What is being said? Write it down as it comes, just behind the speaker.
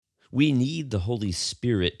We need the Holy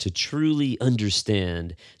Spirit to truly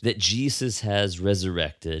understand that Jesus has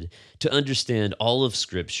resurrected, to understand all of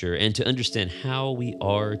Scripture, and to understand how we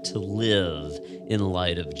are to live in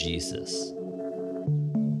light of Jesus.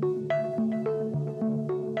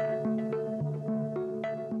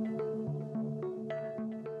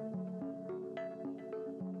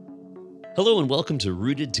 Hello and welcome to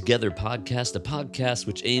Rooted Together Podcast, a podcast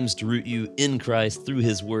which aims to root you in Christ through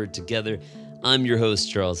His Word together. I'm your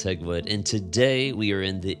host, Charles Hegwood, and today we are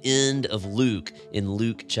in the end of Luke, in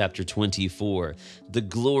Luke chapter 24, the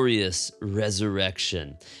glorious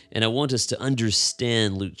resurrection. And I want us to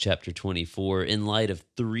understand Luke chapter 24 in light of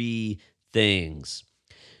three things: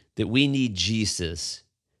 that we need Jesus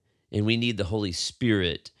and we need the Holy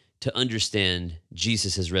Spirit to understand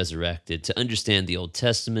Jesus has resurrected, to understand the Old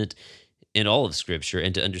Testament in all of Scripture,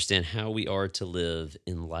 and to understand how we are to live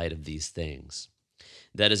in light of these things.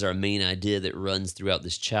 That is our main idea that runs throughout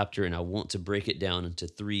this chapter, and I want to break it down into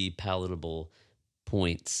three palatable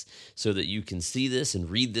points so that you can see this and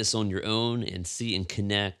read this on your own and see and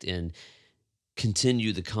connect and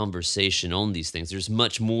continue the conversation on these things. There's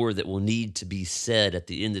much more that will need to be said at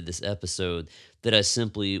the end of this episode that I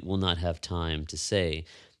simply will not have time to say.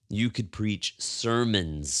 You could preach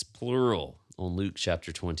sermons, plural, on Luke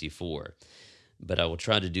chapter 24. But I will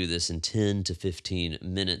try to do this in 10 to 15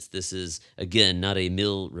 minutes. This is, again, not a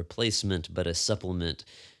meal replacement, but a supplement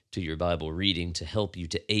to your Bible reading to help you,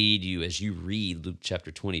 to aid you as you read Luke chapter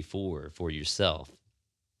 24 for yourself.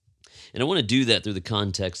 And I want to do that through the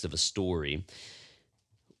context of a story.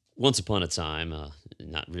 Once upon a time,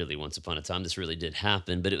 not really once upon a time, this really did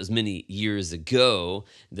happen, but it was many years ago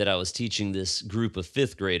that I was teaching this group of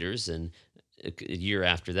fifth graders, and a year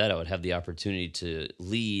after that, I would have the opportunity to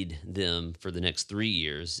lead them for the next 3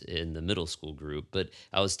 years in the middle school group. But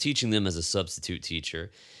I was teaching them as a substitute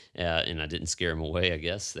teacher, and I didn't scare them away, I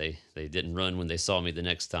guess. They didn't run when they saw me the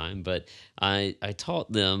next time. But I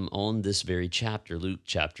taught them on this very chapter, Luke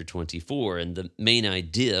chapter 24. And the main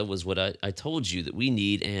idea was what I told you, that we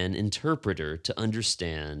need an interpreter to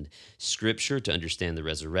understand Scripture, to understand the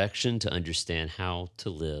resurrection, to understand how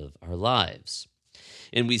to live our lives.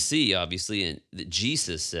 And we see, obviously, that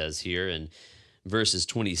Jesus says here in verses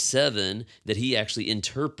 27 that he actually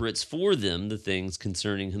interprets for them the things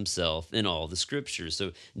concerning himself in all the Scriptures.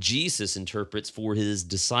 So Jesus interprets for his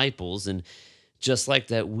disciples, and just like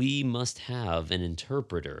that, we must have an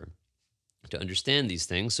interpreter to understand these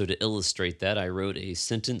things. So to illustrate that, I wrote a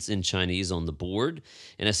sentence in Chinese on the board,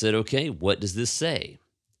 and I said, okay, what does this say?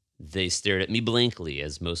 They stared at me blankly,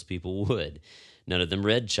 as most people would. None of them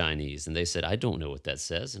read Chinese, and they said, I don't know what that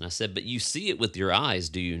says. And I said, but you see it with your eyes,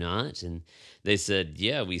 do you not? And they said,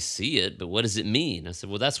 yeah, we see it, but what does it mean? I said,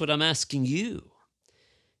 well, that's what I'm asking you.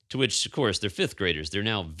 To which, of course, they're fifth graders. They're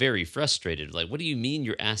now very frustrated. Like, what do you mean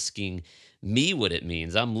you're asking me what it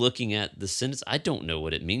means? I'm looking at the sentence. I don't know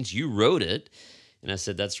what it means. You wrote it. And I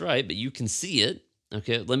said, that's right, but you can see it.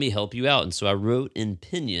 Okay, let me help you out. And so I wrote in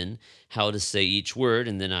pinyin how to say each word,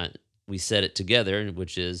 and then we said it together,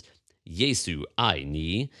 which is Yesu ai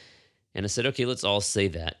ni. And I said, okay, let's all say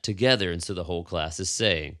that together. And so the whole class is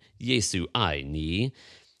saying Yesu ai ni.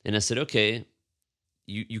 And I said, okay,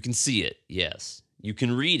 you can see it. Yes. You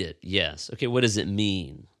can read it. Yes. Okay, what does it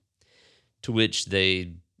mean? To which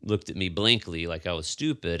they looked at me blankly like I was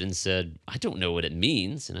stupid and said, I don't know what it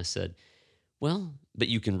means. And I said, well, but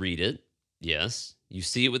you can read it. Yes. You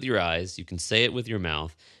see it with your eyes. You can say it with your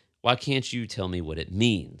mouth. Why can't you tell me what it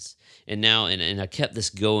means? And now, and I kept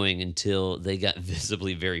this going until they got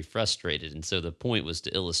visibly very frustrated. And so the point was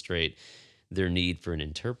to illustrate their need for an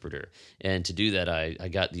interpreter. And to do that, I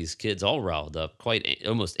got these kids all riled up, quite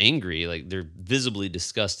almost angry. Like, they're visibly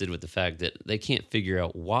disgusted with the fact that they can't figure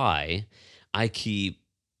out why I keep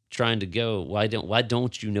trying to go, why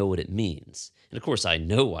don't you know what it means? And of course, I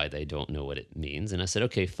know why they don't know what it means. And I said,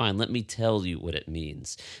 okay, fine, let me tell you what it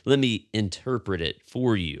means. Let me interpret it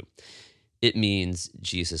for you. It means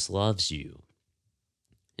Jesus loves you.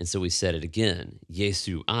 And so we said it again,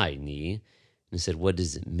 Yesu ai ni. And I said, what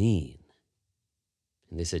does it mean?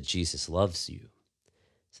 And they said, Jesus loves you.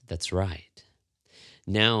 I said, that's right.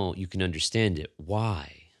 Now you can understand it.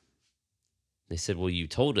 Why? They said, well, you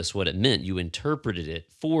told us what it meant. You interpreted it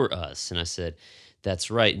for us. And I said,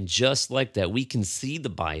 that's right. And just like that, we can see the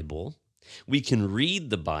Bible, we can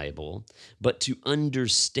read the Bible, but to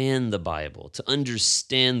understand the Bible, to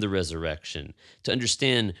understand the resurrection, to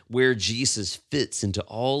understand where Jesus fits into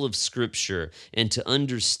all of Scripture, and to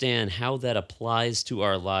understand how that applies to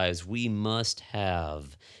our lives, we must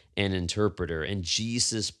have an interpreter. And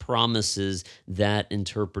Jesus promises that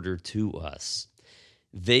interpreter to us.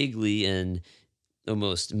 Vaguely and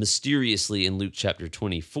almost mysteriously in Luke chapter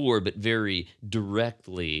 24, but very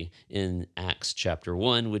directly in Acts chapter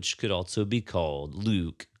 1, which could also be called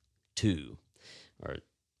Luke 2, or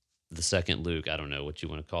the second Luke. I don't know what you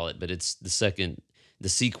want to call it, but it's the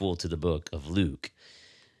sequel to the book of Luke.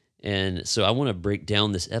 And so I want to break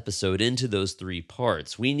down this episode into those three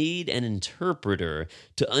parts. We need an interpreter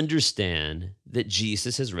to understand that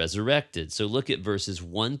Jesus has resurrected. So look at verses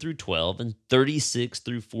 1 through 12 and 36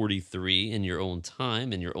 through 43 in your own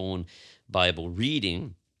time, in your own Bible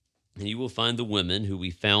reading. And you will find the women who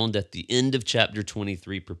we found at the end of chapter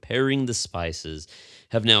 23 preparing the spices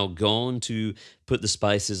have now gone to put the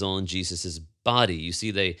spices on Jesus's body. You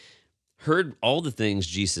see, they heard all the things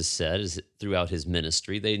Jesus said throughout his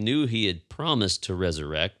ministry. They knew he had promised to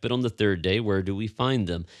resurrect, but on the third day, where do we find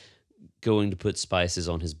them? Going to put spices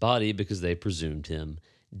on his body because they presumed him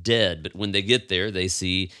dead. But when they get there, they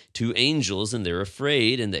see two angels and they're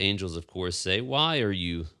afraid. And the angels, of course, say, "Why are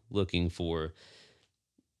you looking for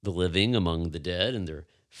the living among the dead?" And they're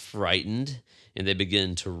frightened and they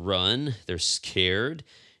begin to run. They're scared.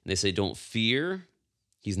 And they say, "Don't fear.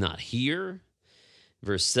 He's not here."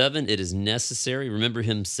 Verse 7, it is necessary. Remember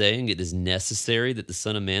him saying, "It is necessary that the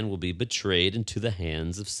Son of Man will be betrayed into the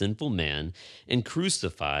hands of sinful man and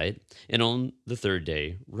crucified, and on the third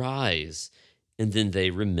day rise." And then they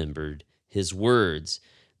remembered his words.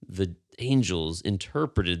 The angels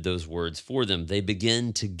interpreted those words for them. They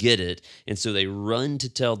begin to get it, and so they run to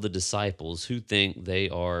tell the disciples who think they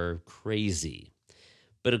are crazy.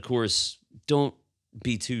 But of course, don't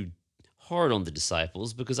be too hard on the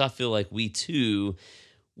disciples, because I feel like we too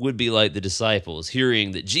would be like the disciples,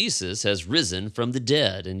 hearing that Jesus has risen from the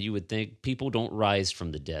dead. And you would think people don't rise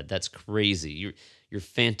from the dead. That's crazy. You're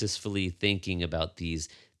fantastically thinking about these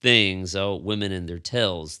things. Oh, women and their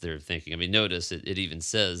tales, they're thinking. I mean, notice it even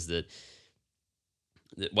says that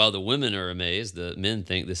while the women are amazed, the men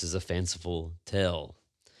think this is a fanciful tale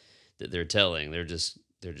that they're telling. They're just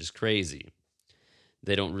crazy.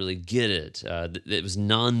 They don't really get it. It was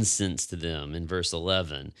nonsense to them in verse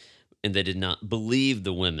 11, and they did not believe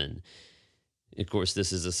the women. Of course,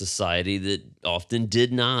 this is a society that often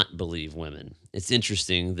did not believe women. It's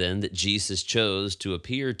interesting then that Jesus chose to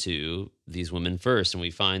appear to these women first, and we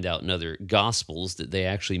find out in other gospels that they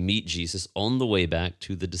actually meet Jesus on the way back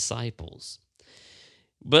to the disciples.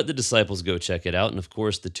 But the disciples go check it out, and of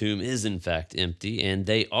course, the tomb is in fact empty, and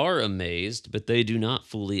they are amazed, but they do not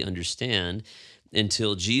fully understand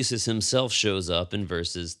until Jesus himself shows up in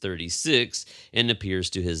verses 36 and appears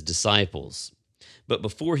to his disciples. But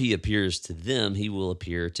before he appears to them, he will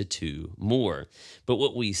appear to two more. But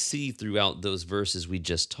what we see throughout those verses we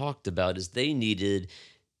just talked about is they needed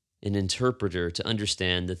an interpreter to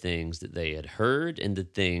understand the things that they had heard and the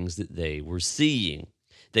things that they were seeing.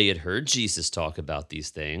 They had heard Jesus talk about these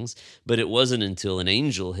things, but it wasn't until an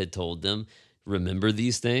angel had told them, "Remember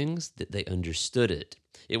these things," that they understood it.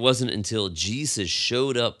 It wasn't until Jesus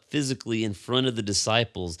showed up physically in front of the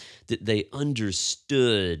disciples that they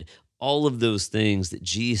understood all of those things that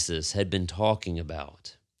Jesus had been talking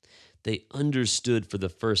about. They understood for the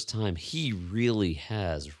first time he really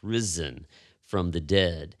has risen from the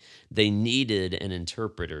dead. They needed an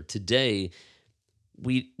interpreter. Today,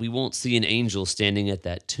 we won't see an angel standing at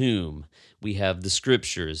that tomb. We have the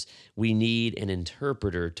scriptures. We need an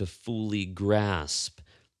interpreter to fully grasp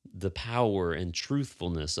the power and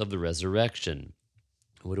truthfulness of the resurrection.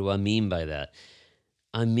 What do I mean by that?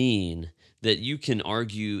 I mean that you can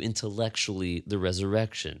argue intellectually the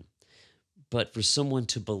resurrection, but for someone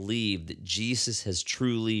to believe that Jesus has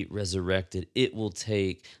truly resurrected, it will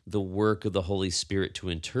take the work of the Holy Spirit to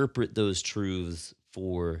interpret those truths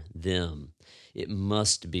for them. It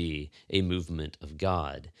must be a movement of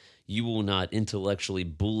God. You will not intellectually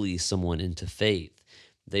bully someone into faith.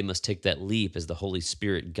 They must take that leap as the Holy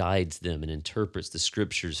Spirit guides them and interprets the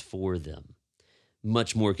scriptures for them.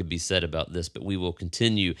 Much more could be said about this, but we will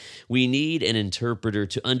continue. We need an interpreter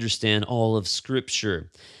to understand all of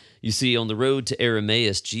Scripture. You see, on the road to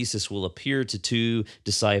Emmaus, Jesus will appear to two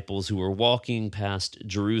disciples who are walking past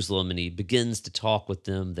Jerusalem, and he begins to talk with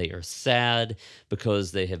them. They are sad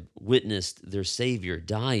because they have witnessed their Savior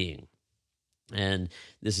dying. And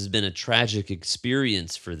this has been a tragic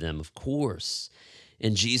experience for them, of course.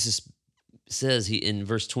 And Jesus says, in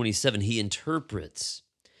verse 27, he interprets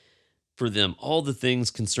for them all the things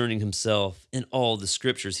concerning himself in all the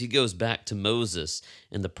scriptures. He goes back to Moses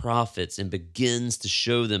and the prophets and begins to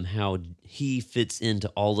show them how he fits into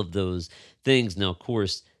all of those things. Now, of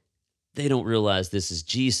course, they don't realize this is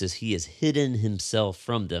Jesus. He has hidden himself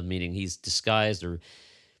from them, meaning he's disguised, or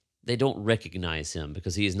they don't recognize him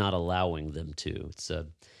because he is not allowing them to. It's a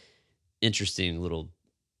interesting little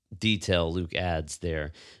detail Luke adds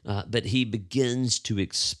there. But he begins to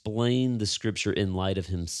explain the scripture in light of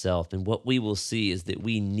himself. And what we will see is that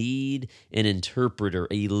we need an interpreter,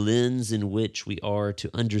 a lens in which we are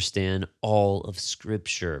to understand all of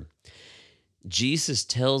scripture. Jesus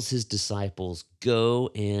tells his disciples,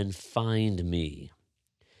 "Go and find me,"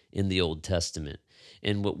 in the Old Testament.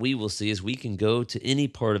 And what we will see is we can go to any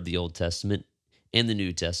part of the Old Testament and the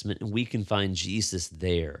New Testament, and we can find Jesus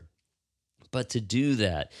there. But to do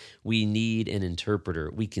that, we need an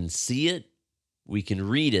interpreter. We can see it, we can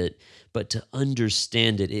read it, but to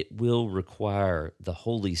understand it, it will require the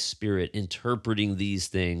Holy Spirit interpreting these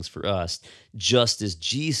things for us, just as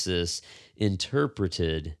Jesus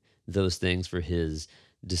interpreted those things for his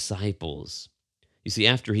disciples. You see,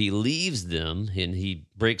 after he leaves them and he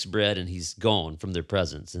breaks bread and he's gone from their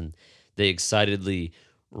presence, and they excitedly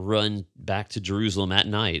run back to Jerusalem at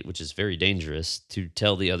night, which is very dangerous, to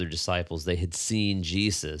tell the other disciples they had seen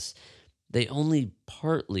Jesus. They only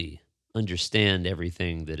partly understand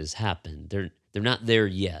everything that has happened. They're not there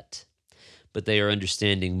yet, but they are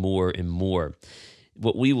understanding more and more.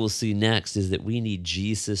 What we will see next is that we need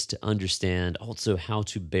Jesus to understand also how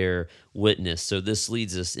to bear witness. So this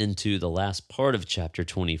leads us into the last part of chapter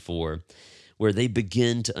 24, where they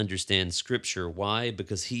begin to understand Scripture. Why?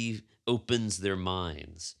 Because he opens their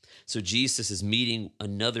minds. So Jesus is meeting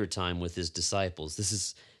another time with his disciples. This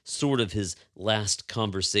is sort of his last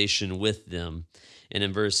conversation with them. And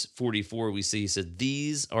in verse 44, we see he said,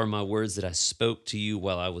 "These are my words that I spoke to you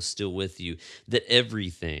while I was still with you, that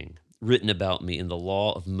everything written about me in the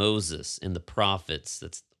law of Moses and the prophets,"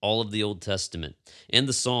 that's all of the Old Testament, "and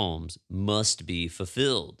the Psalms must be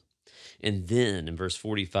fulfilled." And then in verse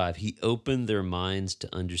 45, he opened their minds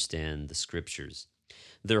to understand the Scriptures.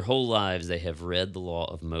 Their whole lives they have read the law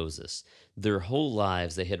of Moses. Their whole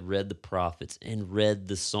lives they had read the prophets and read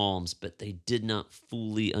the Psalms, but they did not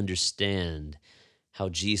fully understand how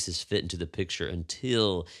Jesus fit into the picture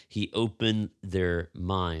until he opened their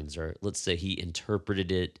minds, or let's say he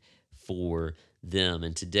interpreted it for them.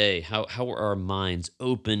 And today, how are our minds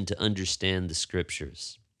open to understand the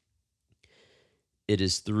Scriptures? It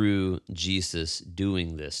is through Jesus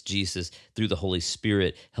doing this. Jesus, through the Holy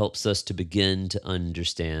Spirit, helps us to begin to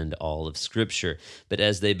understand all of Scripture. But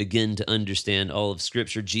as they begin to understand all of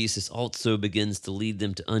Scripture, Jesus also begins to lead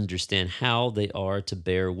them to understand how they are to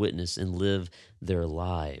bear witness and live their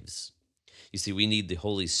lives. You see, we need the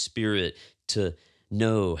Holy Spirit to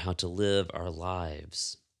know how to live our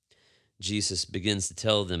lives. Jesus begins to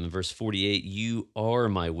tell them in verse 48, "You are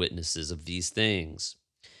my witnesses of these things.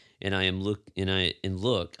 And I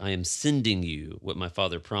am sending you what my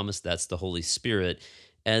Father promised." That's the Holy Spirit.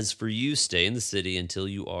 "As for you, stay in the city until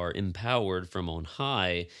you are empowered from on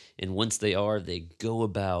high." And once they are, they go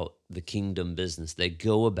about the kingdom business. They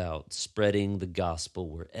go about spreading the gospel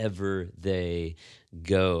wherever they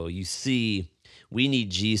go. You see, we need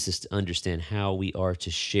Jesus to understand how we are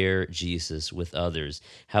to share Jesus with others,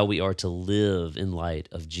 how we are to live in light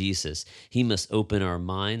of Jesus. He must open our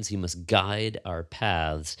minds, he must guide our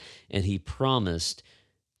paths, and he promised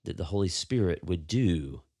that the Holy Spirit would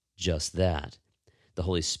do just that. The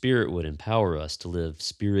Holy Spirit would empower us to live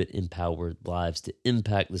Spirit-empowered lives to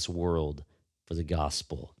impact this world for the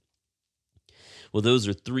gospel. Well, those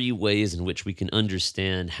are three ways in which we can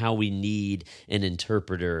understand how we need an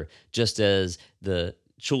interpreter, just as the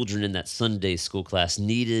children in that Sunday school class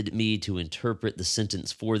needed me to interpret the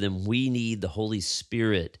sentence for them. We need the Holy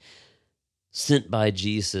Spirit sent by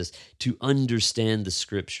Jesus to understand the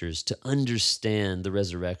Scriptures, to understand the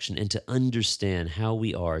resurrection, and to understand how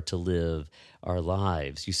we are to live our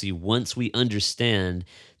lives. You see, once we understand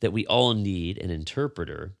that we all need an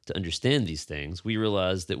interpreter to understand these things, we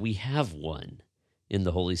realize that we have one in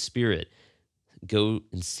the Holy Spirit. Go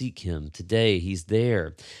and seek him today. He's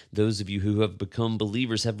there. Those of you who have become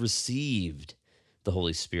believers have received the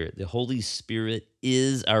Holy Spirit. The Holy Spirit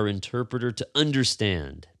is our interpreter to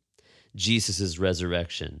understand Jesus'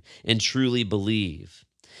 resurrection and truly believe.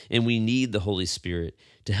 And we need the Holy Spirit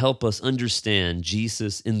to help us understand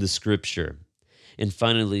Jesus in the Scripture. And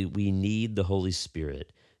finally, we need the Holy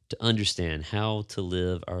Spirit to understand how to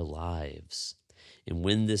live our lives. And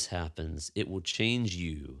when this happens, it will change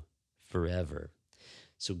you forever.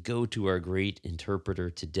 So go to our great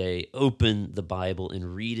interpreter today, open the Bible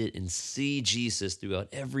and read it and see Jesus throughout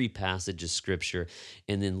every passage of Scripture,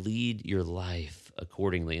 and then lead your life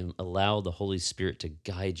accordingly and allow the Holy Spirit to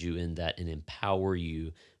guide you in that and empower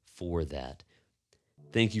you for that.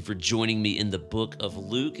 Thank you for joining me in the book of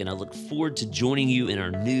Luke, and I look forward to joining you in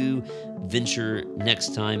our new venture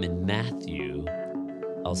next time in Matthew.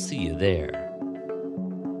 I'll see you there.